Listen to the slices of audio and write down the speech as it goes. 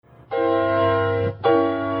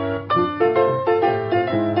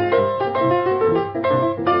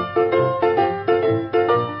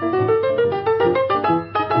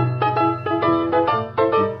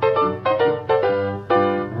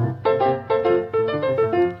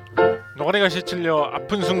노가리가 시찔려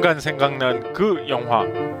아픈 순간 생각난 그 영화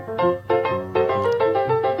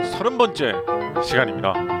 30번째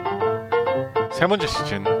시간입니다. 세 번째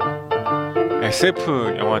시즌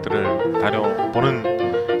SF 영화들을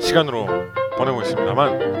다녀보는 시간으로 보내고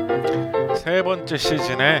있습니다만 세 번째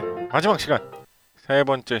시즌의 마지막 시간, 세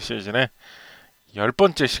번째 시즌의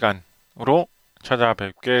 10번째 시간으로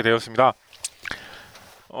찾아뵙게 되었습니다.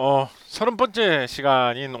 30번째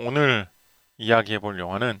시간인 오늘 이야기해볼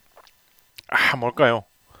영화는 뭘까요?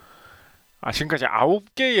 지금까지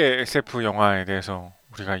 9개의 SF 영화에 대해서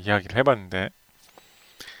우리가 이야기를 해봤는데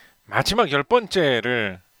마지막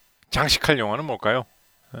 10번째를 장식할 영화는 뭘까요?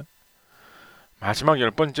 마지막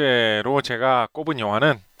 10번째로 제가 꼽은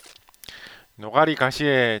영화는 노가리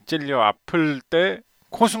가시에 찔려 아플 때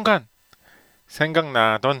그 순간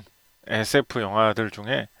생각나던 SF 영화들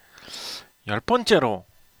중에 10번째로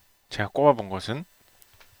제가 꼽아본 것은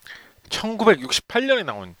 1968년에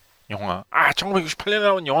나온 영화. 1968년에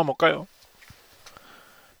나온 영화 뭘까요?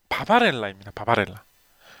 바바렐라입니다. 바바렐라.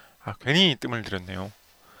 괜히 뜸을 들였네요.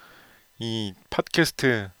 이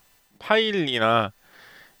팟캐스트 파일이나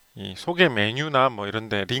이 소개 메뉴나 뭐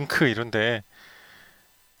이런데 링크 이런데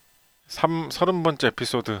 30번째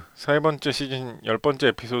에피소드, 세 번째 시즌 10번째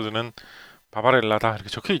에피소드는 바바렐라다 이렇게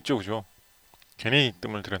적혀있죠, 그죠? 괜히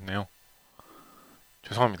뜸을 들였네요.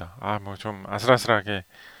 죄송합니다. 뭐 좀 아슬아슬하게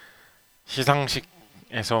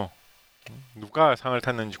시상식에서 누가 상을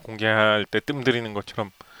탔는지 공개할 때 뜸 들이는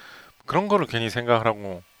것처럼 그런 거를 괜히 생각을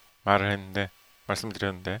하고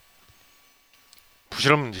말씀드렸는데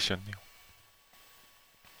부질없는 짓이었네요.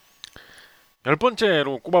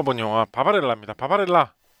 10번째로 꼽아본 영화 바바렐라입니다.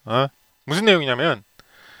 바바렐라. 무슨 내용이냐면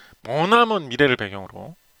머나먼 미래를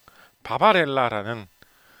배경으로 바바렐라라는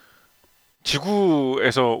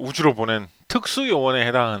지구에서 우주로 보낸 특수요원에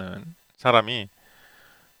해당하는 사람이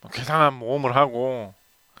괴상한 모험을 하고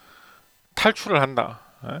탈출을 한다.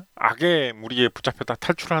 악의 무리에 붙잡혔다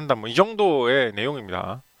탈출을 한다. 이 정도의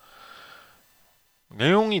내용입니다.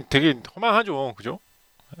 내용이 되게 허망하죠, 그죠?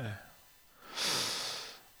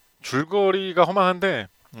 줄거리가 허망한데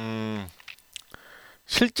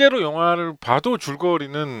실제로 영화를 봐도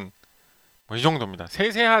줄거리는 이 정도입니다.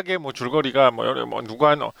 세세하게 줄거리가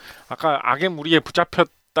누가 아까 악의 무리에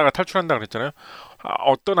붙잡혔다가 탈출한다 그랬잖아요.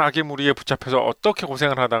 어떤 악의 무리에 붙잡혀서 어떻게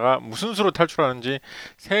고생을 하다가 무슨 수로 탈출하는지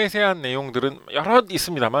세세한 내용들은 여러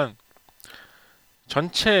있습니다만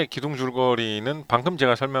전체 기둥 줄거리는 방금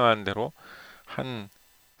제가 설명한 대로 한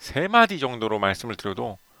 3마디 정도로 말씀을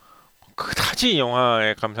드려도 그다지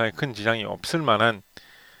영화의 감상에 큰 지장이 없을 만한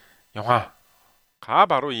영화가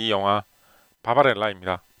바로 이 영화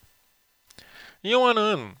바바렐라입니다. 이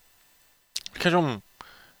영화는 이렇게 좀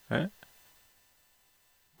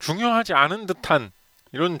중요하지 않은 듯한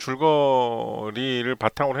이런 줄거리를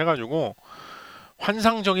바탕으로 해가지고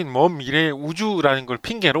환상적인 먼 미래의 우주라는 걸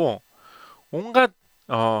핑계로 온갖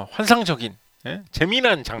환상적인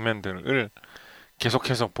재미난 장면들을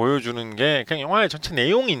계속해서 보여주는 게 그냥 영화의 전체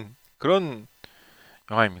내용인 그런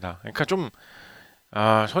영화입니다. 그러니까 좀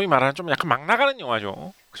소위 말하는 좀 약간 막 나가는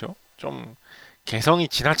영화죠. 그죠? 좀 개성이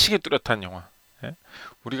지나치게 뚜렷한 영화.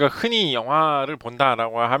 우리가 흔히 영화를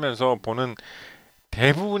본다라고 하면서 보는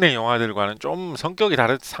대부분의 영화들과는 좀 성격이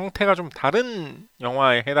다른 상태가 좀 다른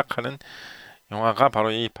영화에 해당하는 영화가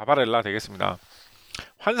바로 이 바바렐라 되겠습니다.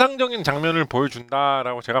 환상적인 장면을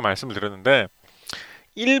보여준다라고 제가 말씀을 드렸는데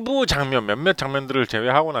일부 장면, 몇몇 장면들을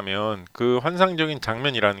제외하고 나면 그 환상적인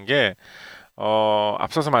장면이라는 게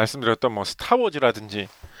앞서서 말씀드렸던 스타워즈라든지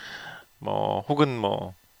혹은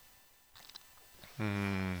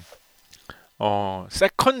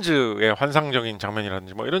세컨즈의 환상적인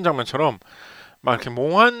장면이라든지 이런 장면처럼 막 이렇게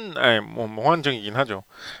몽환적이긴 하죠.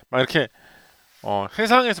 막 이렇게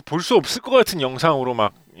세상에서 볼 수 없을 것 같은 영상으로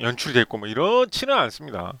막 연출이 있고 이렇지는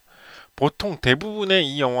않습니다. 보통 대부분의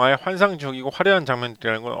이 영화의 환상적이고 화려한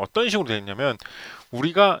장면들이라는 건 어떤 식으로 되어 있냐면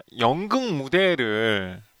우리가 연극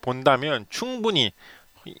무대를 본다면 충분히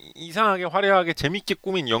이상하게 화려하게 재밌게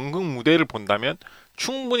꾸민 연극 무대를 본다면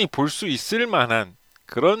충분히 볼 수 있을 만한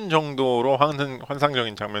그런 정도로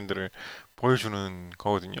환상적인 장면들을 보여주는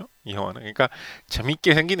거거든요. 이 영화는. 그러니까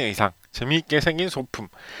재밌게 생긴 의상, 재밌게 생긴 소품,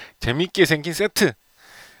 재밌게 생긴 세트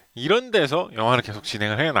이런 데서 영화를 계속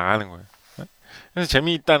진행을 해 나가는 거예요. 그래서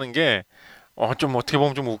재미있다는 게 좀 어떻게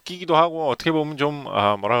보면 좀 웃기기도 하고 어떻게 보면 좀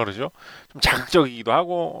좀 자극적이기도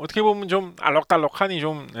하고 어떻게 보면 좀 알록달록하니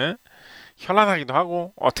좀 현란하기도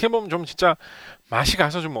하고 어떻게 보면 좀 진짜 맛이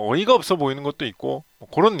가서 좀 어이가 없어 보이는 것도 있고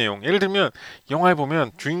그런 내용. 예를 들면 영화에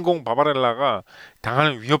보면 주인공 바바렐라가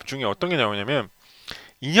당하는 위협 중에 어떤 게 나오냐면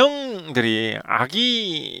인형들이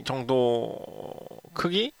아기 정도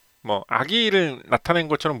크기 뭐 아기를 나타낸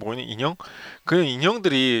것처럼 보이는 인형, 그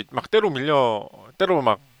인형들이 막 때로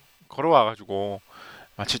막 걸어와가지고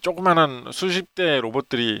마치 조그만한 수십 대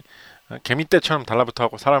로봇들이 개미떼처럼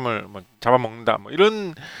달라붙어하고 사람을 뭐 잡아먹는다 뭐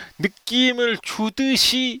이런 느낌을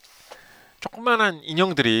주듯이 조그만한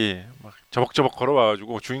인형들이 막 저벅저벅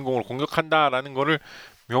걸어와가지고 주인공을 공격한다라는 거를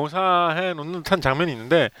묘사해 놓는 듯한 장면이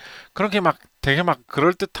있는데, 그렇게 막 되게 막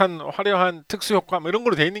그럴듯한 화려한 특수 효과 뭐 이런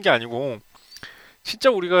걸로 돼 있는 게 아니고 진짜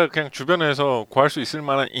우리가 그냥 주변에서 구할 수 있을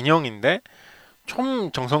만한 인형인데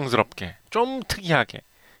좀 정성스럽게 좀 특이하게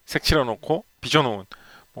색칠해 놓고 빚어놓은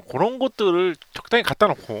뭐 그런 것들을 적당히 갖다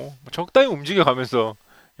놓고 뭐 적당히 움직여가면서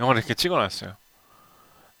영화를 이렇게 찍어놨어요.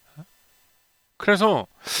 그래서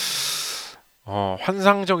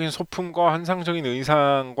환상적인 소품과 환상적인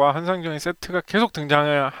의상과 환상적인 세트가 계속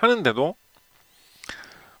등장하는데도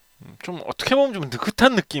좀 어떻게 보면 좀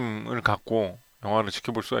느긋한 느낌을 갖고 영화를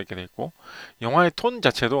지켜볼 수가 있게 돼 있고, 영화의 톤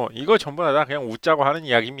자체도 이거 전부 다 그냥 웃자고 하는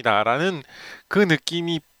이야기입니다라는 그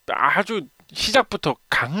느낌이 아주 시작부터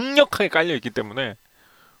강력하게 깔려 있기 때문에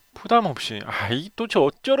부담 없이 이 도대체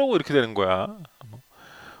어쩌라고 이렇게 되는 거야.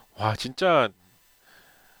 와 진짜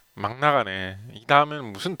막 나가네. 이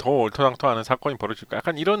다음에는 무슨 더 얼토당토하는 사건이 벌어질까?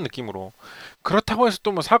 약간 이런 느낌으로. 그렇다고 해서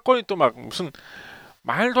또 뭐 사건이 또 막 무슨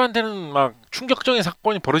말도 안 되는 막 충격적인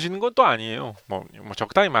사건이 벌어지는 건 또 아니에요. 뭐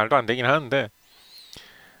적당히 말도 안 되긴 하는데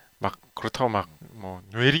막 그렇다고 막 뭐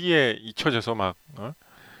뇌리에 잊혀져서 막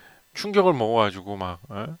충격을 먹어가지고 막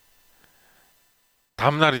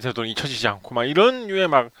다음 날이 돼도 잊혀지지 않고 막 이런 류의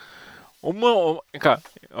막 그러니까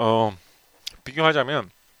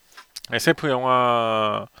비교하자면 SF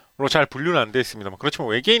영화로 잘 분류는 안 돼 있습니다. 그렇지만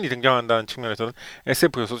외계인이 등장한다는 측면에서는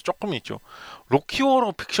SF 요소도 조금 있죠.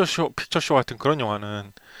 로키호러 픽처쇼 같은 그런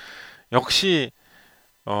영화는 역시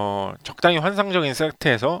적당히 환상적인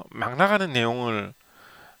세트에서 막 나가는 내용을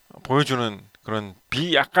보여주는 그런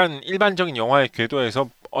약간 일반적인 영화의 궤도에서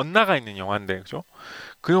엇나가 있는 영화인데, 그죠?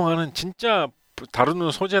 그 영화는 진짜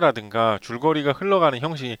다루는 소재라든가 줄거리가 흘러가는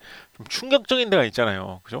형식이 좀 충격적인 데가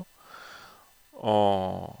있잖아요, 그죠?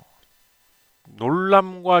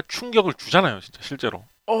 놀람과 충격을 주잖아요, 진짜 실제로.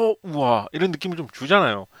 우와 이런 느낌을 좀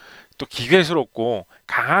주잖아요. 또 기괴스럽고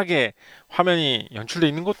강하게 화면이 연출돼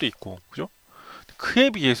있는 것도 있고, 그죠? 그에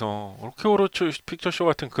비해서 로키호러 픽처쇼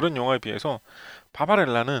같은 그런 영화에 비해서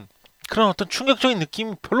바바렐라는 그런 어떤 충격적인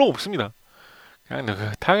느낌이 별로 없습니다. 그냥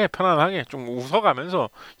느긋하게 편안하게 좀 웃어가면서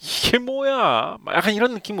이게 뭐야 막 약간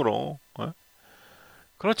이런 느낌으로.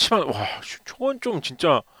 그렇지만 와 저건 좀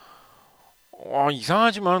진짜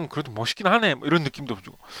이상하지만 그래도 멋있긴 하네 뭐 이런 느낌도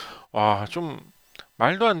주고, 와 좀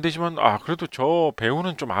말도 안 되지만 그래도 저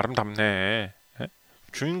배우는 좀 아름답네. 예?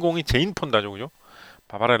 주인공이 제인 폰다죠, 그죠?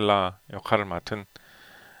 바바렐라 역할을 맡은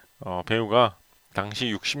배우가 당시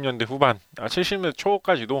 60년대 후반, 70년대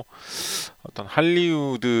초까지도 어떤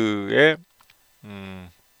할리우드의 음,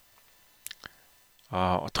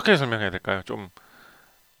 어떻게 설명해야 될까요? 좀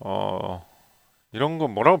이런 거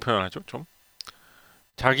뭐라고 표현하죠? 좀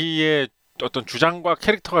자기의 어떤 주장과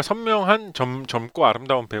캐릭터가 선명한 젊고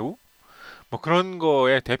아름다운 배우? 뭐 그런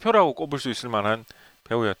거의 대표라고 꼽을 수 있을 만한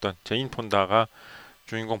배우였던 제인 폰다가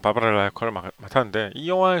주인공 바바렐라 역할을 맡았는데, 이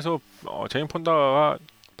영화에서 제인 폰다가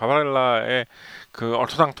바바렐라의 그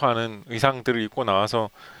얼토당토하는 의상들을 입고 나와서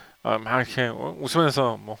막 이렇게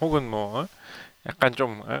웃으면서 뭐 혹은 뭐 약간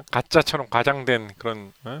좀 가짜처럼 과장된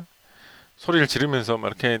그런 소리를 지르면서 막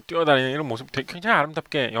이렇게 뛰어다니는 이런 모습 되게 굉장히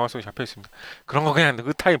아름답게 영화 속에 잡혀 있습니다. 그런 거 그냥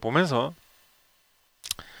느긋하게 보면서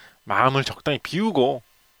마음을 적당히 비우고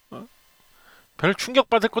별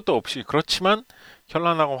충격받을 것도 없이, 그렇지만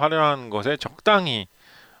현란하고 화려한 것에 적당히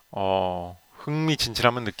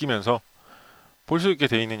흥미진진함을 느끼면서 볼 수 있게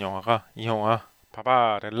되어 있는 영화가 이 영화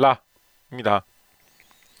바바렐라입니다.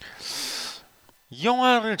 이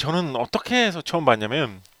영화를 저는 어떻게 해서 처음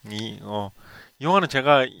봤냐면 이 영화는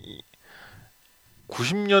제가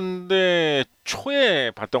 90년대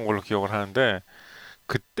초에 봤던 걸로 기억을 하는데,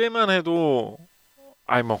 그때만 해도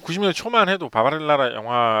뭐 90년대 초만 해도 바바렐라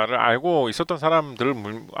영화를 알고 있었던 사람들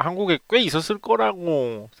한국에 꽤 있었을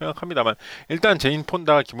거라고 생각합니다만, 일단 제인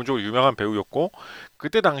폰다가 기본적으로 유명한 배우였고,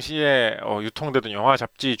 그때 당시에 유통되던 영화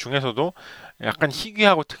잡지 중에서도 약간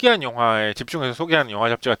희귀하고 특이한 영화에 집중해서 소개하는 영화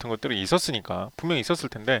잡지 같은 것들이 있었으니까 분명히 있었을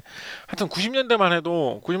텐데, 하여튼 90년대만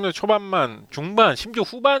해도 90년대 초반만, 중반, 심지어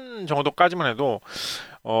후반 정도까지만 해도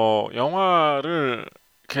영화를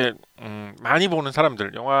이렇게 많이 보는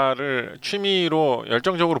사람들, 영화를 취미로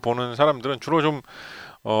열정적으로 보는 사람들은 주로 좀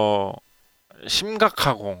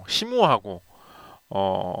심각하고 심오하고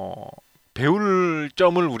배울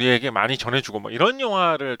점을 우리에게 많이 전해주고 뭐 이런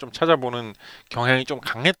영화를 좀 찾아보는 경향이 좀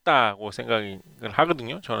강했다고 생각을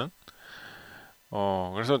하거든요, 저는.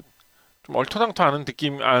 그래서 좀 얼토당토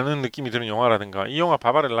아는 느낌이 드는 영화라든가 이 영화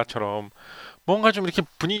바바렐라처럼 뭔가 좀 이렇게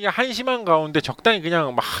분위기가 한심한 가운데 적당히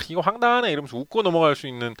그냥 막 이거 황당하네 이러면서 웃고 넘어갈 수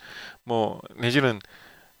있는 뭐 내지는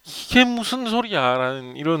이게 무슨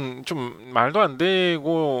소리야라는 이런 좀 말도 안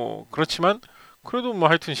되고 그렇지만 그래도 뭐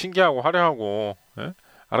하여튼 신기하고 화려하고 예?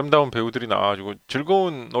 아름다운 배우들이 나와가지고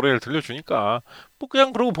즐거운 노래를 들려주니까 뭐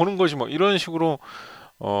그냥 그러고 보는 거지 뭐 이런 식으로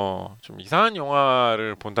좀 이상한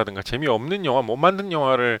영화를 본다든가 재미없는 영화 못 만든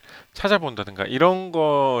영화를 찾아본다든가 이런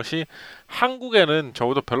것이 한국에는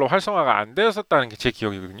적어도 별로 활성화가 안 되었었다는 게 제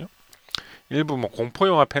기억이거든요. 일부 뭐 공포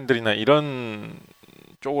영화 팬들이나 이런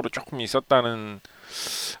쪽으로 조금 있었다는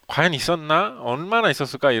과연 있었나? 얼마나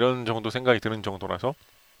있었을까? 이런 정도 생각이 드는 정도라서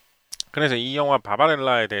그래서 이 영화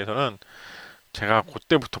바바렐라에 대해서는 제가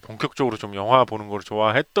그때부터 본격적으로 좀 영화 보는 걸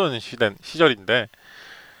좋아했던 시절인데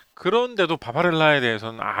그런데도 바바렐라에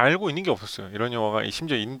대해서는 알고 있는 게 없었어요. 이런 영화가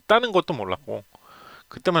심지어 있다는 것도 몰랐고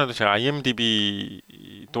그때만 해도 제가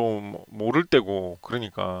IMDb도 모를 때고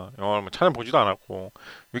그러니까 영화를 뭐 찾아보지도 않았고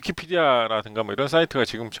위키피디아라든가 뭐 이런 사이트가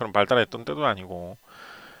지금처럼 발달했던 때도 아니고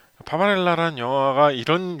바바렐라라는 영화가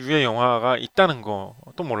이런 류의 영화가 있다는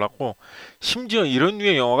것도 몰랐고 심지어 이런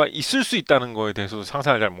류의 영화가 있을 수 있다는 거에 대해서도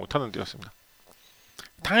상상을 잘 못하는 때였습니다.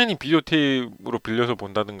 당연히 비디오 테이프로 빌려서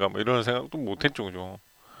본다든가 뭐 이런 생각도 못했죠, 그죠?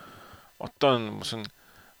 어떤 무슨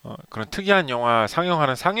그런 특이한 영화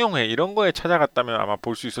상영하는 상영회 이런 거에 찾아갔다면 아마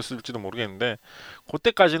볼 수 있었을지도 모르겠는데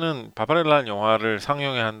그때까지는 바바렐라는 영화를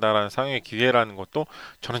상영회 한다라는 상영회 기회라는 것도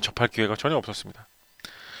저는 접할 기회가 전혀 없었습니다.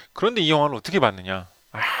 그런데 이 영화를 어떻게 봤느냐?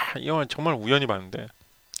 이 영화는 정말 우연히 봤는데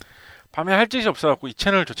밤에 할 짓이 없어갖고 이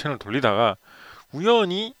채널 저 채널 돌리다가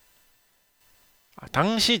우연히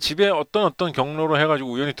당시 집에 어떤 경로로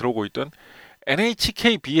해가지고 우연히 들어오고 있던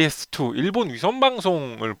NHK BS2 일본 위성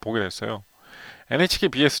방송을 보게 됐어요. NHK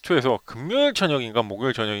BS2에서 금요일 저녁인가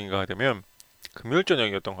목요일 저녁인가 되면 금요일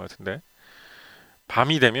저녁이었던 것 같은데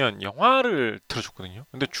밤이 되면 영화를 틀어줬거든요.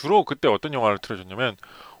 근데 주로 그때 어떤 영화를 틀어줬냐면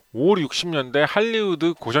 5, 60년대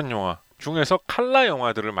할리우드 고전 영화 중에서 칼라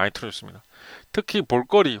영화들을 많이 틀어줬습니다. 특히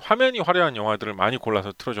볼거리, 화면이 화려한 영화들을 많이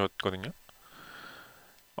골라서 틀어줬거든요.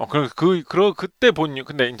 그때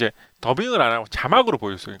근데 이제 더빙을 안 하고 자막으로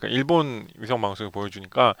보였어요. 그러니까 일본 위성 방송에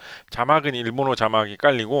보여주니까 자막은 일본어 자막이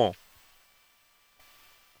깔리고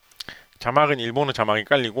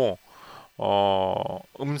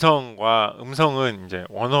음성은 이제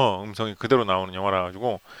원어 음성이 그대로 나오는 영화라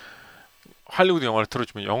가지고 할리우드 영화를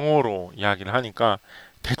틀어주면 영어로 이야기를 하니까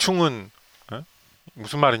대충은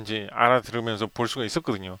무슨 말인지 알아들으면서 볼 수가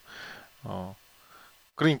있었거든요.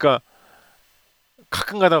 그러니까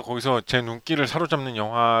가끔 가다가 거기서 제 눈길을 사로잡는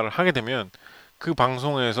영화를 하게 되면 그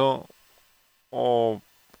방송에서 어,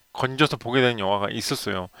 건져서 보게 되는 영화가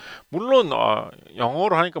있었어요. 물론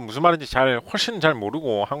영어로 하니까 무슨 말인지 훨씬 잘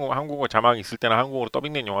모르고 한국어 자막이 있을 때나 한국어로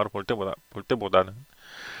더빙된 영화를 볼 때보다는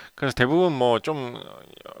그래서 대부분 뭐 좀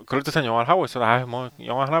그럴듯한 영화를 하고 있어도 뭐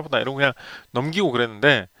영화 하나 보다 이러고 그냥 넘기고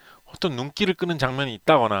그랬는데 어떤 눈길을 끄는 장면이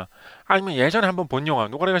있다거나 아니면 예전에 한번 본 영화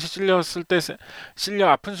노가리같이 찔렸을 때 찔려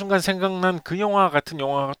아픈 순간 생각난 그 영화 같은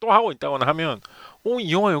영화가 또 하고 있다거나 하면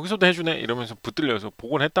이 영화 여기서도 해주네 이러면서 붙들려서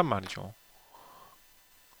보곤 했단 말이죠.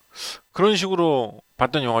 그런 식으로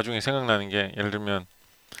봤던 영화 중에 생각나는 게 예를 들면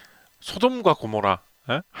소돔과 고모라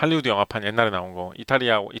할리우드 영화판 옛날에 나온 거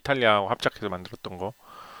이탈리아하고 합작해서 만들었던 거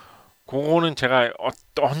그거는 제가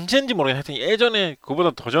언제인지 모르겠는데 하여튼 예전에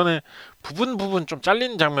그보다 더 전에 부분 좀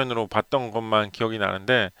잘린 장면으로 봤던 것만 기억이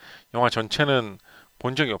나는데 영화 전체는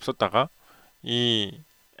본 적이 없었다가 이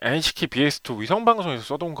NHK BS2 위성방송에서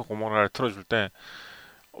소돔과 고모라를 틀어줄 때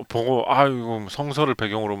보고 이거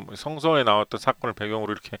성서에 나왔던 사건을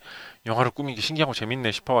배경으로 이렇게 영화를 꾸미기 신기하고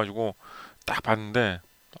재밌네 싶어가지고 딱 봤는데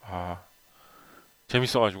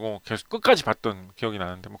재밌어가지고 계속 끝까지 봤던 기억이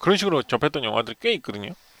나는데 뭐 그런 식으로 접했던 영화들이 꽤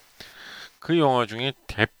있거든요. 그 영화 중에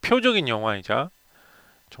대표적인 영화이자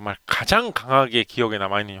정말 가장 강하게 기억에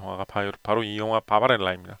남아있는 영화가 바로 이 영화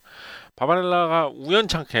바바렐라입니다. 바바렐라가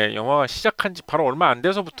우연찮게 영화가 시작한 지 바로 얼마 안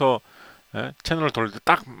돼서부터 채널을 돌릴 때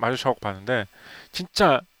딱 마주쳐서 봤는데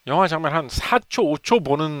진짜 영화 장면 한 4초, 5초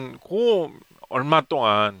보는 그 얼마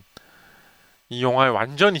동안 이 영화에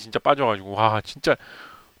완전히 진짜 빠져가지고 와 진짜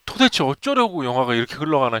도대체 어쩌려고 영화가 이렇게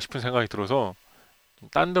흘러가나 싶은 생각이 들어서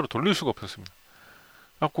딴 데로 돌릴 수가 없었습니다.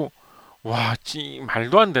 그래갖고 와,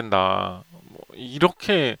 말도 안 된다. 뭐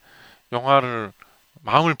이렇게 영화를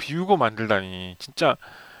마음을 비우고 만들다니 진짜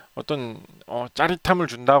어떤 짜릿함을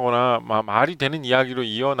준다거나 말이 되는 이야기로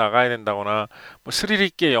이어 나가야 된다거나 뭐 스릴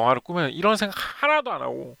있게 영화를 꾸며 이런 생각 하나도 안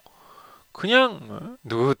하고 그냥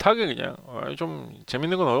느긋하게 그냥 좀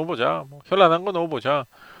재밌는 거 넣어보자 현란한 거 넣어보자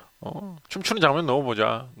춤추는 장면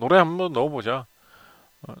넣어보자 노래 한번 넣어보자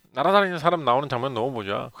날아다니는 사람 나오는 장면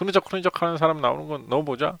넣어보자. 흐느적흐느적 하는 사람 나오는 건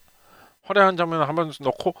넣어보자. 화려한 장면 한번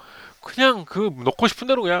넣고 그냥 그 넣고 싶은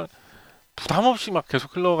대로 그냥 부담 없이 막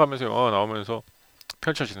계속 흘러가면서 영화가 나오면서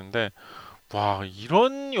펼쳐지는데, 와,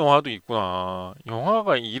 이런 영화도 있구나.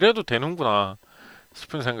 영화가 이래도 되는구나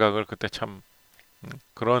싶은 생각을 그때 참,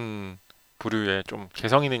 그런 부류의 좀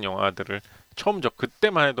개성 있는 영화들을 처음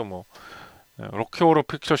그때만 해도 뭐 로키 호러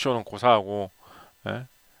픽처 쇼는 고사하고, 예?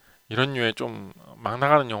 이런 류의 좀 막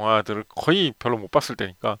나가는 영화들을 거의 별로 못 봤을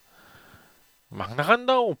때니까, 막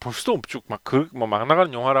나간다고 볼 수도 없죠. 막 그 뭐 막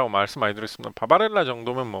나가는 영화라고 말씀 많이 드렸습니다. 바바렐라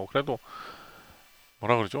정도면 뭐 그래도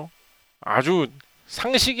뭐라 그러죠? 아주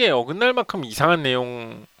상식에 어긋날 만큼 이상한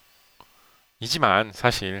내용이지만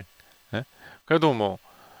사실, 예? 그래도 뭐,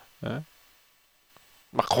 예?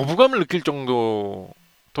 막 거부감을 느낄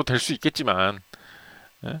정도도 될 수 있겠지만,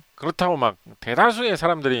 예? 그렇다고 막 대다수의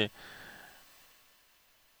사람들이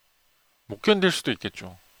못 견딜 수도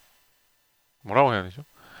있겠죠. 뭐라고 해야 되죠?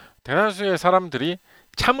 대다수의 사람들이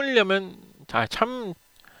참으려면,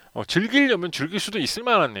 즐기려면 즐길 수도 있을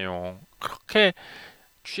만한 내용. 그렇게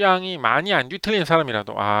취향이 많이 안 뒤틀린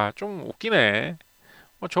사람이라도, 좀 웃기네.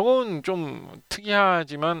 저건 좀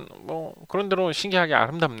특이하지만 뭐 그런대로 신기하게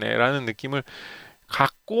아름답네라는 느낌을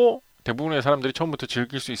갖고 대부분의 사람들이 처음부터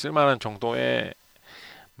즐길 수 있을 만한 정도의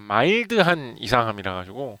마일드한 이상함이라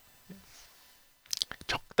가지고,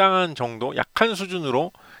 적당한 정도, 약한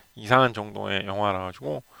수준으로 이상한 정도의 영화라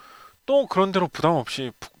가지고 또 그런대로 부담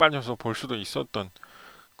없이 푹 빠져서 볼 수도 있었던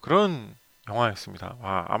그런 영화였습니다.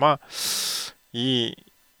 아마 이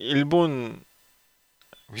일본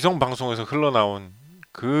위성 방송에서 흘러나온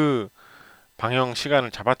그 방영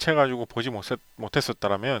시간을 잡아채 가지고 보지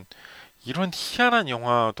못했었다라면 이런 희한한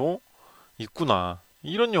영화도 있구나.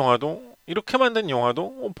 이런 영화도, 이렇게 만든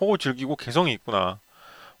영화도 보고 즐기고 개성이 있구나.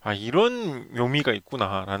 이런 묘미가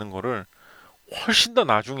있구나라는 거를 훨씬 더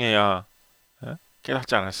나중에야, 예?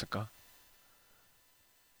 깨닫지 않았을까.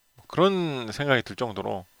 그런 생각이 들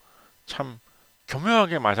정도로 참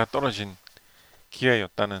교묘하게 맞아떨어진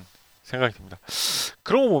기회였다는 생각이 듭니다.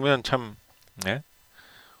 그러고 보면 참, 네?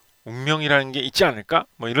 운명이라는 게 있지 않을까?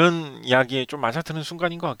 뭐 이런 이야기에 좀 맞아드는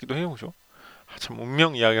순간인 것 같기도 해요, 그죠? 참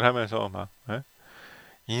운명 이야기를 하면서 막, 예?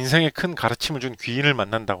 인생에 큰 가르침을 준 귀인을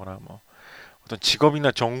만난다거나 뭐 어떤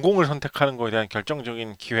직업이나 전공을 선택하는 거에 대한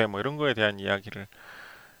결정적인 기회 뭐 이런 거에 대한 이야기를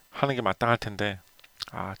하는 게 마땅할 텐데,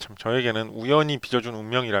 참 저에게는 우연히 빚어준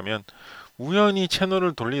운명이라면 우연히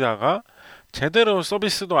채널을 돌리다가 제대로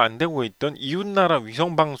서비스도 안 되고 있던 이웃나라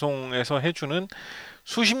위성방송에서 해주는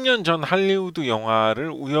수십 년 전 할리우드 영화를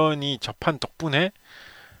우연히 접한 덕분에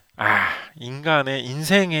인간의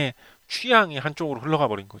인생의 취향이 한쪽으로 흘러가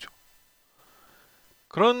버린 거죠.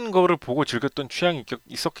 그런 거를 보고 즐겼던 취향이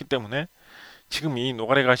있었기 때문에 지금 이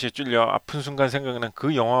노가리 가시에 찔려 아픈 순간 생각난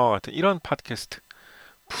그 영화와 같은 이런 팟캐스트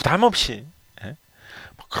부담 없이, 예?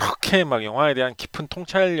 그렇게 막 영화에 대한 깊은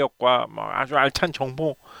통찰력과 막 아주 알찬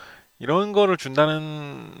정보 이런 거를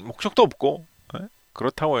준다는 목적도 없고, 예?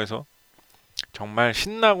 그렇다고 해서 정말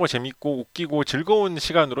신나고 재밌고 웃기고 즐거운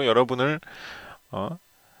시간으로 어,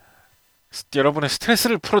 여러분의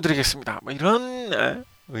스트레스를 풀어드리겠습니다. 뭐 이런,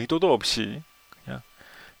 의도도 없이 그냥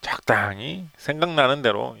적당히 생각나는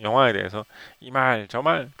대로 영화에 대해서 이 말 저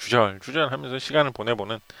말 주절주절 하면서 시간을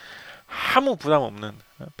보내보는 아무 부담 없는,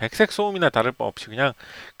 백색 소음이나 다를 바 없이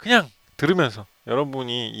그냥 들으면서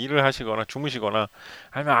여러분이 일을 하시거나 주무시거나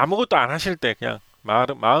아니면 아무것도 안 하실 때 그냥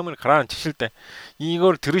마음을 가라앉히실 때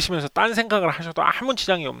이걸 들으시면서 딴 생각을 하셔도 아무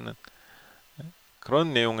지장이 없는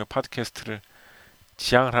그런 내용의 팟캐스트를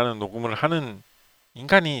지향을 하는, 녹음을 하는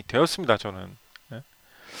인간이 되었습니다. 저는, 예?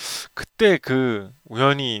 그때 그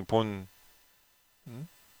우연히 본,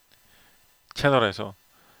 채널에서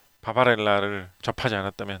바바렐라를 접하지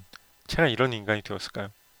않았다면 제가 이런 인간이 되었을까요?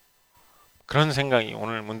 그런 생각이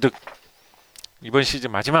오늘 문득 이번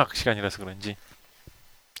시즌 마지막 시간이라서 그런지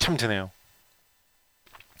참 드네요.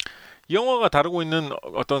 이 영화가 다루고 있는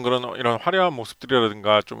어떤 그런 이런 화려한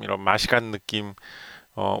모습들이라든가 좀 이런 맛이 간 느낌,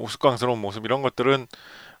 우스꽝스러운 모습 이런 것들은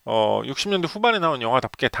 60년대 후반에 나온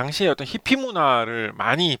영화답게 당시의 어떤 히피 문화를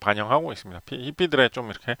많이 반영하고 있습니다. 히피들의 좀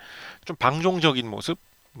이렇게 좀 방종적인 모습,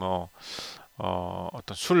 뭐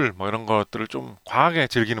어떤 술 뭐 이런 것들을 좀 과하게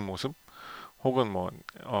즐기는 모습, 혹은 뭐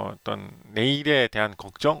어떤 내일에 대한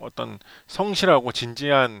걱정, 어떤 성실하고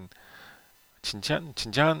진지한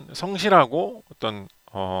성실하고 어떤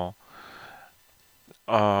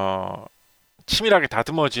어, 치밀하게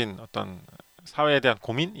다듬어진 어떤 사회에 대한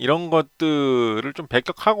고민 이런 것들을 좀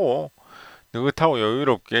배격하고 느긋하고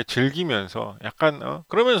여유롭게 즐기면서 약간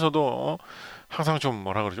그러면서도 항상 좀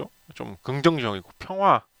뭐라 그러죠? 좀 긍정적이고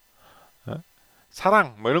평화, 어?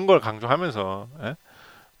 사랑 뭐 이런 걸 강조하면서,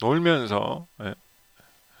 놀면서,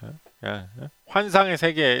 그냥 환상의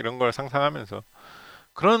세계 이런 걸 상상하면서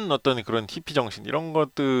그런 어떤 그런 히피 정신 이런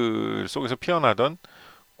것들 속에서 피어나던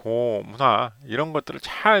고 문화 이런 것들을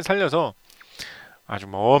잘 살려서 아주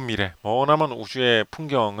먼 미래, 머나먼 우주의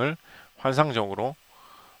풍경을 환상적으로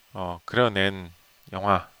그려낸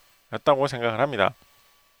영화였다고 생각을 합니다.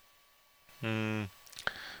 음,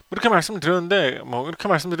 이렇게 말씀드렸는데 뭐 이렇게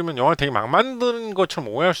말씀드리면 영화 되게 막 만든 것처럼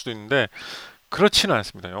오해할 수도 있는데 그렇지는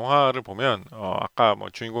않습니다. 영화를 보면 아까 뭐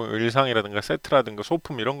주인공의 의상이라든가 세트라든가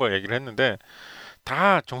소품 이런 거 얘기를 했는데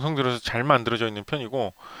다 정성 들여서 잘 만들어져 있는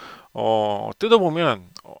편이고 뜯어보면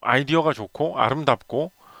아이디어가 좋고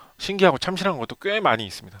아름답고 신기하고 참신한 것도 꽤 많이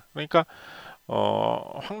있습니다. 그러니까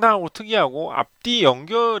황당하고 특이하고 앞뒤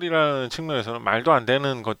연결이라는 측면에서는 말도 안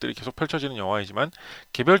되는 것들이 계속 펼쳐지는 영화이지만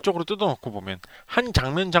개별적으로 뜯어놓고 보면 한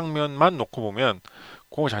장면 장면만 놓고 보면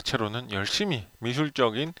그 자체로는 열심히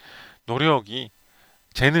미술적인 노력이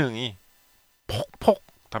재능이 폭폭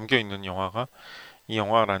담겨 있는 영화가 이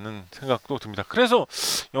영화라는 생각도 듭니다. 그래서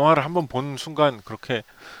영화를 한번 본 순간 그렇게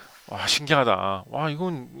와 신기하다. 와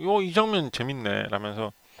이 장면 재밌네.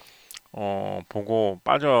 라면서 보고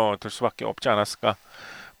빠져들 수밖에 없지 않았을까.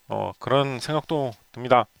 그런 생각도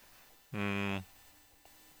듭니다. 음,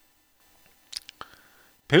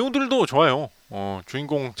 배우들도 좋아요.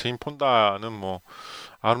 주인공 제인 폰다는 뭐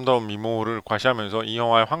아름다운 미모를 과시하면서 이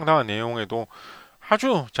영화의 황당한 내용에도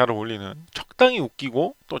아주 잘 어울리는 적당히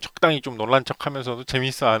웃기고 또 적당히 좀 놀란 척하면서도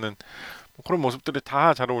재밌어하는 뭐 그런 모습들이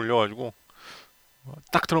다 잘 어울려가지고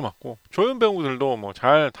딱 들어맞고 조연 배우들도 뭐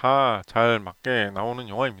다 잘 맞게 나오는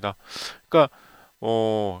영화입니다. 그러니까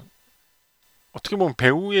어, 어떻게 보면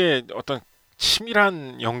배우의 어떤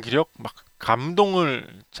치밀한 연기력, 막 감동을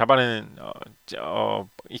잡아내는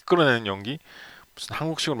이끌어내는 연기, 무슨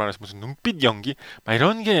한국식으로 말해서 무슨 눈빛 연기, 막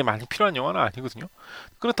이런 게 많이 필요한 영화는 아니거든요.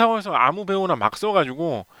 그렇다고 해서 아무 배우나 막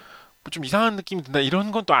써가지고 뭐좀 이상한 느낌이 든다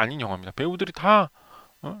이런 건 또 아닌 영화입니다. 배우들이 다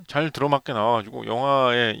잘 들어맞게 나와가지고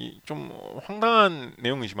영화의 좀 황당한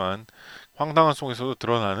내용이지만 황당한 속에서도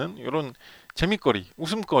드러나는 이런 재밌거리,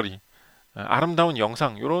 웃음거리, 아름다운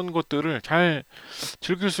영상 이런 것들을 잘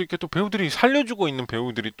즐길 수 있게 또 배우들이 살려주고 있는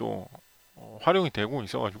배우들이 또 활용이 되고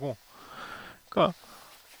있어가지고 그러니까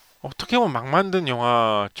어떻게 보면 막 만든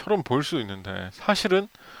영화처럼 보일 수 있는데 사실은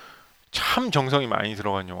참 정성이 많이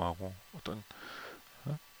들어간 영화고 어떤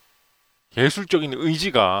예술적인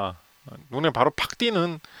의지가 눈에 바로 팍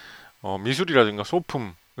띄는 미술이라든가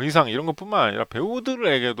소품, 의상 이런 것뿐만 아니라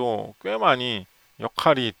배우들에게도 꽤 많이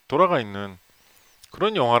역할이 돌아가 있는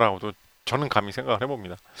그런 영화라고도 저는 감히 생각을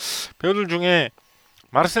해봅니다. 배우들 중에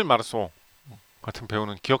마르셀 마르소 같은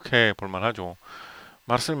배우는 기억해 볼 만하죠.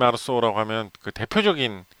 마르셀 마르소라고 하면 그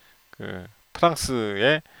대표적인 그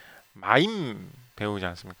프랑스의 마임 배우지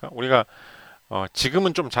않습니까? 우리가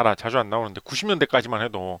지금은 좀 자주 안 나오는데 90년대까지만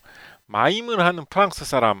해도 마임을 하는 프랑스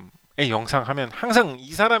사람의 영상 하면 항상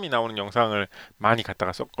이 사람이 나오는 영상을 많이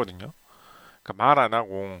갖다가 썼거든요. 그러니까 말 안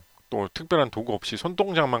하고 또 특별한 도구 없이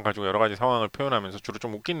손동작만 가지고 여러 가지 상황을 표현하면서 주로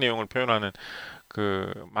좀 웃긴 내용을 표현하는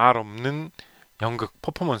그 말 없는 연극,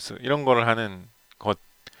 퍼포먼스 이런 거를 하는 것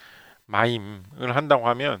마임을 한다고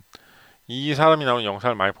하면 이 사람이 나오는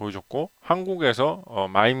영상을 많이 보여줬고 한국에서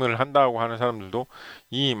마임을 한다고 하는 사람들도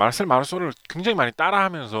이 마르셀 마르소를 굉장히 많이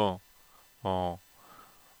따라하면서 어,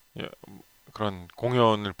 예, 그런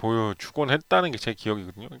공연을 보여주곤 했다는 게 제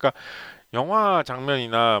기억이거든요. 그러니까 영화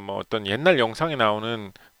장면이나 뭐 어떤 옛날 영상에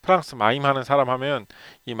나오는 프랑스 마임 하는 사람 하면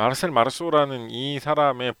이 마르셀 마르소라는 이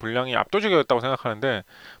사람의 분량이 압도적이었다고 생각하는데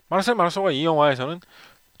마르셀 마르소가 이 영화에서는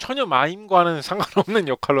전혀 마임과는 상관없는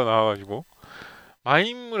역할로 나와가지고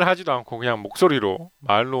마임을 하지도 않고 그냥 목소리로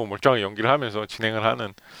말로 멀쩡하게 연기를 하면서 진행을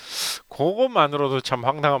하는 그것만으로도 참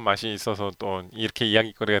황당한 맛이 있어서 또 이렇게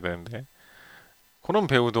이야기거리가 되는데 그런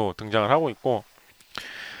배우도 등장을 하고 있고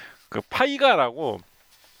그 파이가라고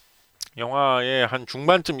영화의 한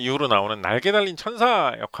중반쯤 이후로 나오는 날개 달린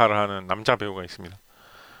천사 역할을 하는 남자 배우가 있습니다.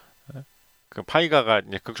 그 파이가가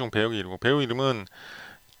이제 극중 배우 이름이고 배우 이름은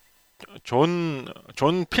존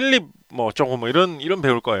필립 뭐 어쩌고 뭐 이런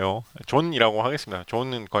배우일 거예요. 존이라고 하겠습니다.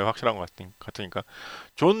 존은 거의 확실한 것 같으니까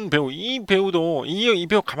존 배우 이 배우도 이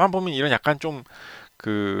배우 가만 보면 이런 약간 좀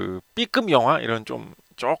그 B급 영화 이런 좀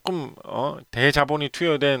조금 대자본이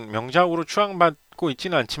투여된 명작으로 추앙받고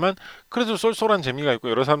있지는 않지만 그래도 쏠쏠한 재미가 있고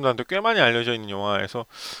여러 사람들한테 꽤 많이 알려져 있는 영화에서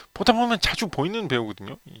보다 보면 자주 보이는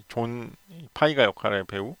배우거든요. 존 파이가 역할의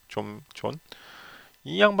배우 존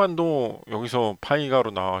이 양반도 여기서 파이가로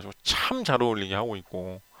나와가지고 참 잘 어울리게 하고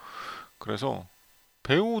있고 그래서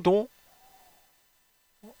배우도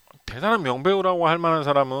대단한 명배우라고 할 만한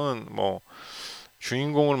사람은 뭐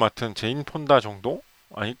주인공을 맡은 제인 폰다 정도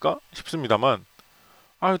아닐까 싶습니다만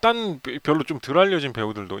별로 좀 덜 알려진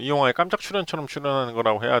배우들도 이 영화에 깜짝 출연처럼 출연하는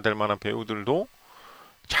거라고 해야 될 만한 배우들도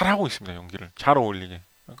잘하고 있습니다. 연기를 잘 어울리게.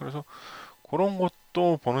 그래서 그런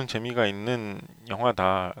것도 보는 재미가 있는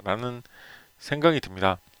영화다라는 생각이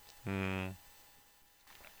듭니다. 음,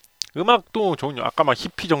 음악도 좋은 아까 막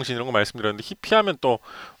히피 정신 이런 거 말씀드렸는데 히피하면 또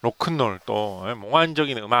로큰롤 또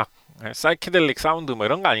몽환적인 음악, 사이키델릭 사운드 뭐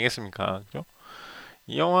이런 거 아니겠습니까? 그죠?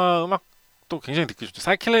 이 영화 음악도 굉장히 듣기 좋죠.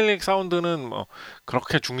 사이키델릭 사운드는 뭐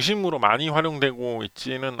그렇게 중심으로 많이 활용되고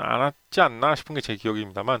있지는 않았지 않나 싶은 게 제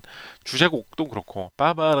기억입니다만 주제곡도 그렇고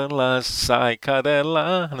바바랄라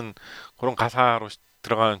사이카델라 하는 그런 가사로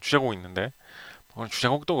들어가는 주제곡이 있는데 그런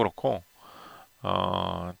주제곡도 그렇고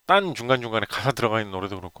딴 중간중간에 가사 들어가 있는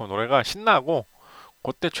노래도 그렇고 노래가 신나고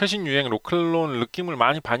그때 최신 유행 로클론 느낌을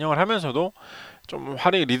많이 반영을 하면서도 좀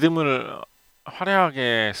리듬을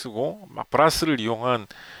화려하게 쓰고 막 브라스를 이용한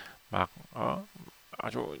막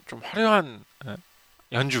아주 좀 화려한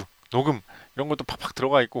연주, 녹음 이런 것도 팍팍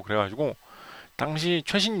들어가 있고 그래가지고 당시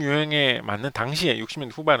최신 유행에 맞는 당시에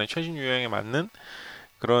 60년대 후반에 최신 유행에 맞는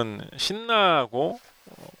그런 신나고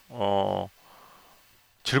어,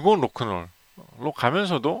 즐거운 로큰롤로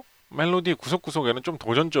가면서도 멜로디 구석구석에는 좀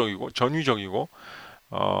도전적이고 전위적이고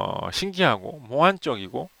신기하고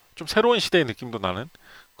몽환적이고 좀 새로운 시대의 느낌도 나는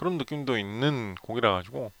그런 느낌도 있는 곡이라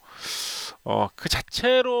가지고 그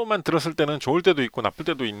자체로만 들었을 때는 좋을 때도 있고 나쁠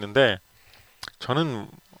때도 있는데 저는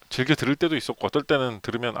즐겨 들을 때도 있었고 어떨 때는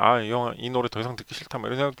들으면 이 노래 더 이상 듣기 싫다 뭐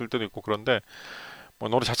이런 생각 들 때도 있고 그런데 뭐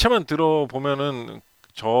노래 자체만 들어보면은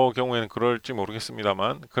저 경우에는 그럴지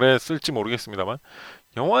모르겠습니다만 그랬을지 모르겠습니다만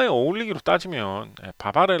영화에 어울리기로 따지면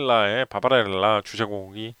바바렐라의 바바렐라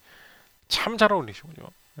주제곡이 참 잘 어울리죠. 그죠?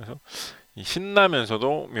 그래서 이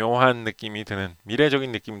신나면서도 묘한 느낌이 드는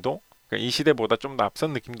미래적인 느낌도 그러니까 이 시대보다 좀 더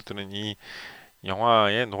앞선 느낌도 드는 이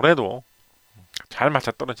영화의 노래도 잘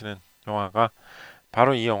맞아떨어지는 영화가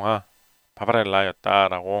바로 이 영화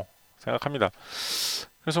바바렐라였다라고 생각합니다.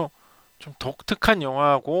 그래서 좀 독특한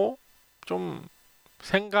영화고 좀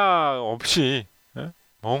생각 없이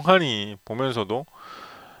멍하니 보면서도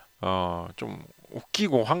좀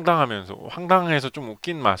웃기고 황당해서 좀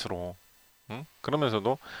웃긴 맛으로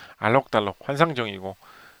그러면서도 알록달록 환상적이고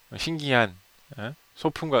신기한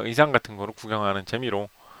소품과 의상 같은 거를 구경하는 재미로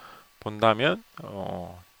본다면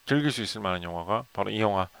즐길 수 있을 만한 영화가 바로 이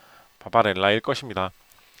영화 바바렐라일 것입니다.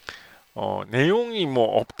 내용이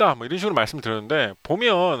뭐 없다 뭐 이런 식으로 말씀드렸는데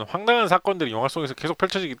보면 황당한 사건들이 영화 속에서 계속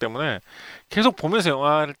펼쳐지기 때문에 계속 보면서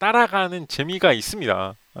영화를 따라가는 재미가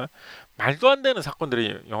있습니다. 말도 안 되는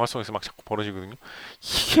사건들이 영화 속에서 막 자꾸 벌어지거든요.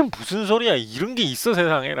 이게 무슨 소리야? 이런 게 있어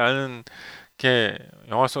세상에? 라는 게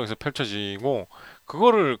영화 속에서 펼쳐지고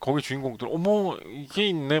그거를 거기 주인공들 어머 이게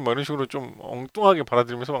있네 뭐 이런 식으로 좀 엉뚱하게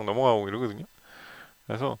받아들이면서 막 넘어가고 이러거든요.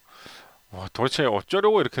 그래서 와, 도대체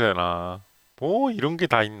어쩌려고 이렇게 되나? 뭐 이런 게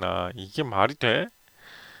다 있나? 이게 말이 돼?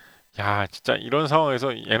 야, 진짜 이런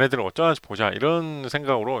상황에서 얘네들은 어쩌나 보자 이런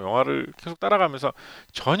생각으로 영화를 계속 따라가면서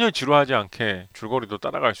전혀 지루하지 않게 줄거리도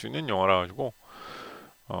따라갈 수 있는 영화라 가지고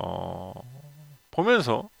어,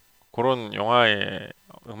 보면서 그런 영화의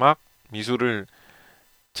음악 미술을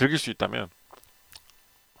즐길 수 있다면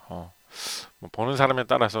어, 뭐 보는 사람에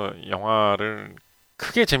따라서 영화를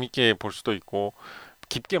크게 재밌게 볼 수도 있고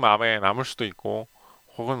깊게 마음에 남을 수도 있고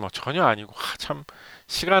혹은 뭐 전혀 아니고 참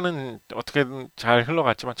시간은 어떻게든 잘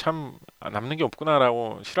흘러갔지만 참 남는 게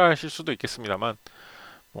없구나라고 싫어하실 수도 있겠습니다만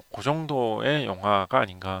뭐 그 정도의 영화가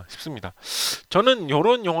아닌가 싶습니다. 저는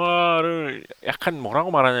이런 영화를 약간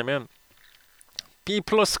뭐라고 말하냐면 B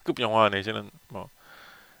플러스급 영화 내지는 뭐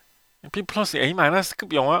B 플러스 A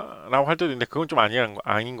마이너스급 영화라고 할 때도 있는데 그건 좀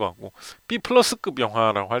아닌 것 같고 B 플러스급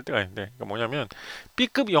영화라고 할 때가 있는데 그러니까 뭐냐면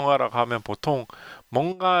B급 영화라고 하면 보통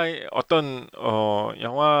뭔가 어떤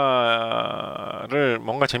영화를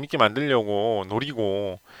뭔가 재밌게 만들려고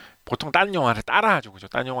노리고 보통 딴 영화를 따라하죠, 그죠?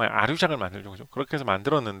 딴 영화의 아류작을 만들죠, 그죠? 그렇게 해서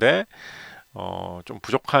만들었는데 좀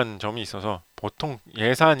부족한 점이 있어서 보통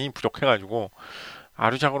예산이 부족해가지고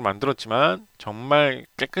아류작으로 만들었지만 정말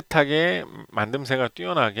깨끗하게 만듦새가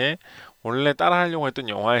뛰어나게 원래 따라하려고 했던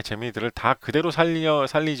영화의 재미들을 다 그대로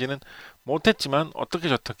살리지는 못했지만 어떻게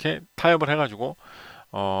저렇게 타협을 해가지고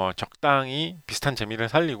적당히 비슷한 재미를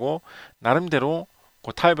살리고 나름대로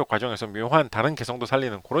그 타협의 과정에서 묘한 다른 개성도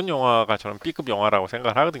살리는 그런 영화가 저는 B급 영화라고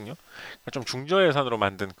생각을 하거든요. 그러니까 좀 중저예산으로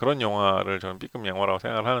만든 그런 영화를 저는 B급 영화라고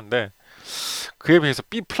생각을 하는데 그에 비해서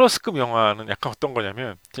B 플러스급 영화는 약간 어떤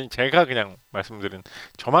거냐면 제가 그냥 말씀드린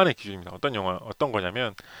저만의 기준입니다. 어떤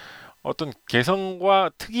거냐면 어떤 개성과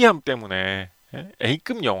특이함 때문에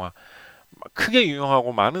A급 영화 크게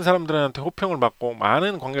유명하고 많은 사람들한테 호평을 받고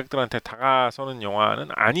많은 관객들한테 다가서는 영화는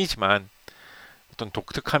아니지만 어떤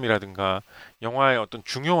독특함이라든가 영화의 어떤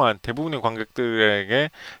중요한 대부분의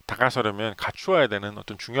관객들에게 다가서려면 갖추어야 되는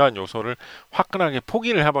어떤 중요한 요소를 화끈하게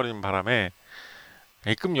포기를 해버리는 바람에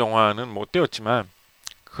A급 영화는 못 되었지만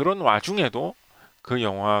그런 와중에도 그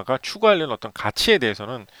영화가 추구하려는 어떤 가치에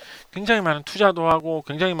대해서는 굉장히 많은 투자도 하고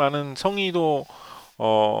굉장히 많은 성의도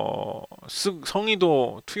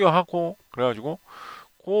투여하고 그래가지고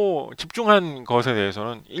그 집중한 것에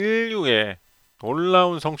대해서는 인류의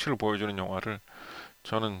놀라운 성취를 보여주는 영화를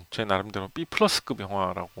저는 제 나름대로 B 플러스급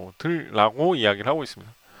영화라고 이야기를 하고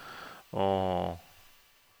있습니다.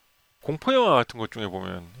 공포 영화 같은 것 중에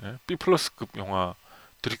보면 B 플러스급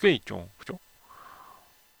영화들이 꽤 있죠, 그죠?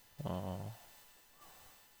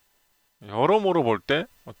 여러모로 볼 때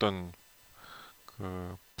어떤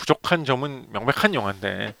그 부족한 점은 명백한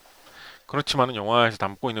영화인데 그렇지만은 영화에서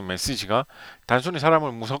담고 있는 메시지가 단순히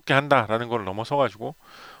사람을 무섭게 한다라는 걸 넘어서가지고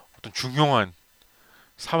어떤 중요한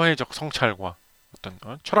사회적 성찰과 어떤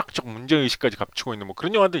철학적 문제의식까지 갖추고 있는 뭐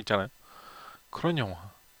그런 영화들 있잖아요. 그런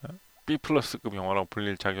영화 B 플러스급 영화라고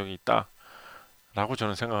불릴 자격이 있다라고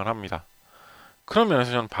저는 생각을 합니다. 그런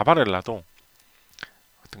면에서 저는 바바렐라도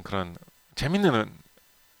어떤 그런 재밌는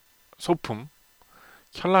소품,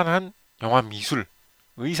 현란한 영화 미술,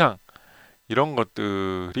 의상 이런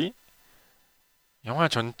것들이 영화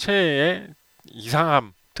전체의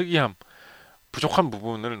이상함, 특이함, 부족한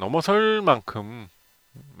부분을 넘어설 만큼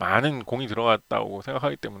많은 공이 들어갔다고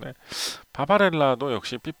생각하기 때문에 바바렐라도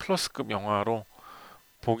역시 B 플러스급 영화로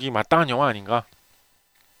보기 마땅한 영화 아닌가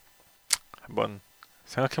한번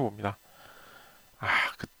생각해 봅니다.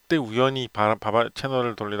 그때 우연히 바바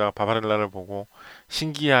채널을 돌리다가 바바렐라를 보고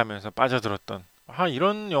신기해하면서 빠져들었던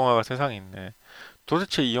이런 영화가 세상에 있네.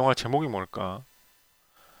 도대체 이 영화 제목이 뭘까?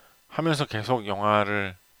 하면서 계속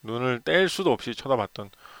영화를 눈을 뗄 수도 없이 쳐다봤던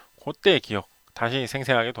그때의 기억 다시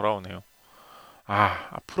생생하게 돌아오네요.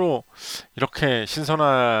 앞으로 이렇게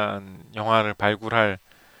신선한 영화를 발굴할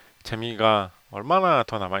재미가 얼마나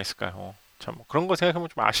더 남아있을까요? 참, 그런 거 생각하면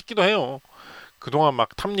좀 아쉽기도 해요. 그동안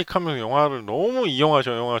막 탐닉하면서 영화를 너무 이 영화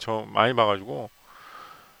저 영화 저 많이 봐가지고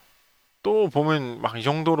또 보면 막 이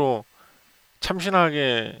정도로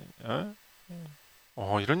참신하게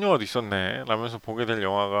이런 영화도 있었네 라면서 보게 될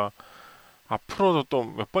영화가 앞으로도 또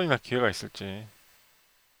몇 번이나 기회가 있을지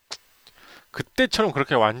그때처럼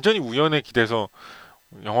그렇게 완전히 우연에 기대서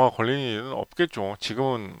영화가 걸리는 일은 없겠죠.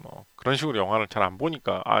 지금은 뭐 그런 식으로 영화를 잘 안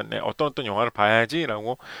보니까 네, 어떤 영화를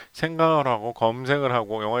봐야지라고 생각을 하고 검색을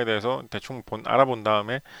하고 영화에 대해서 대충 알아본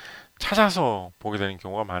다음에 찾아서 보게 되는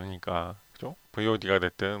경우가 많으니까 그죠? VOD가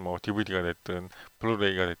됐든 뭐 DVD가 됐든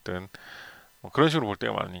블루레이가 됐든 뭐 그런 식으로 볼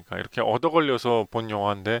때가 많으니까 이렇게 얻어 걸려서 본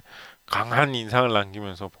영화인데 강한 인상을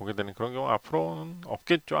남기면서 보게 되는 그런 경우 앞으로는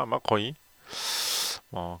없겠죠. 아마 거의.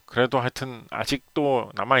 그래도 하여튼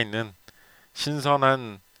아직도 남아있는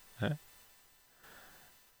신선한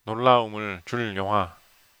놀라움을 줄 영화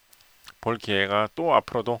볼 기회가 또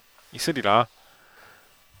앞으로도 있겠지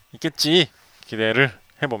기대를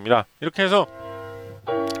해봅니다. 이렇게 해서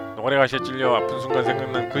노가리 가시에 찔려 아픈 순간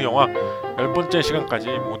생각난 그 영화 10번째 시간까지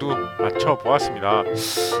모두 맞춰보았습니다.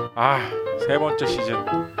 세 번째 시즌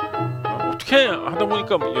어떻게 하다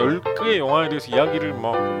보니까 10개의 영화에 대해서 이야기를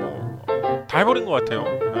다 해버린 것 같아요.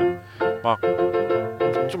 막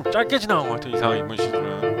좀 짧게 지나간 것 같아요. 이상하게 이번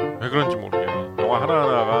시즌은 왜 그런지 모르겠네. 영화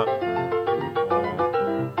하나하나가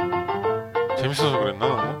재밌어서 그랬나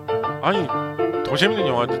너무? 아니 더 재밌는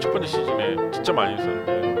영화들 첫 번째 시즌에 진짜 많이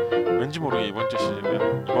있었는데 왠지 모르게 이번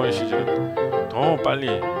시즌은 더 빨리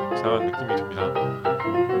지나간 느낌이 듭니다.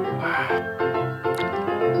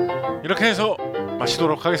 이렇게 해서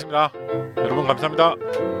마치도록 하겠습니다. 여러분 감사합니다.